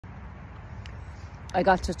I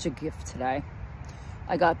got such a gift today.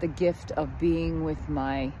 I got the gift of being with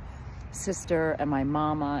my sister and my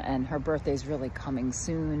mama, and her birthday's really coming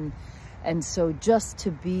soon. And so just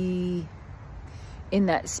to be in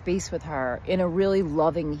that space with her, in a really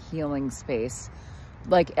loving, healing space.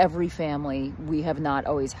 Like every family, we have not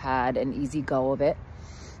always had an easy go of it.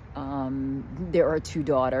 There are 2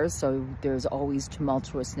 daughters, so there's always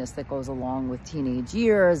tumultuousness that goes along with teenage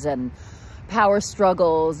years and power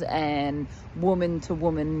struggles and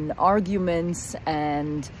woman-to-woman arguments,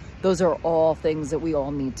 and those are all things that we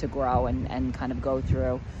all need to grow and kind of go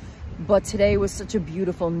through. But today was such a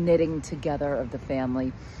beautiful knitting together of the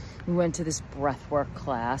family. We went to this breathwork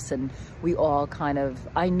class, and we all kind of,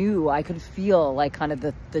 I could feel like kind of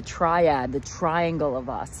the triad, the triangle of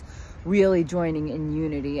us really joining in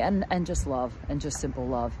unity and just love, and just simple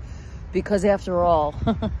love. Because after all,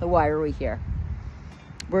 why are we here?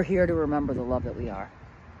 We're here to remember the love that we are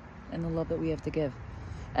and the love that we have to give.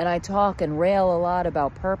 And I talk and rail a lot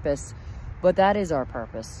about purpose, but that is our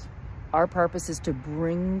purpose. Our purpose is to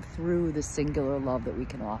bring through the singular love that we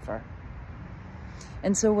can offer.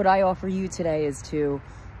 And so what I offer you today is to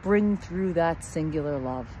bring through that singular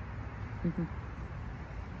love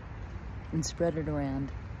and spread it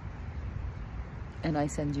around. And I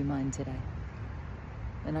send you mine today.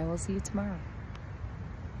 And I will see you tomorrow.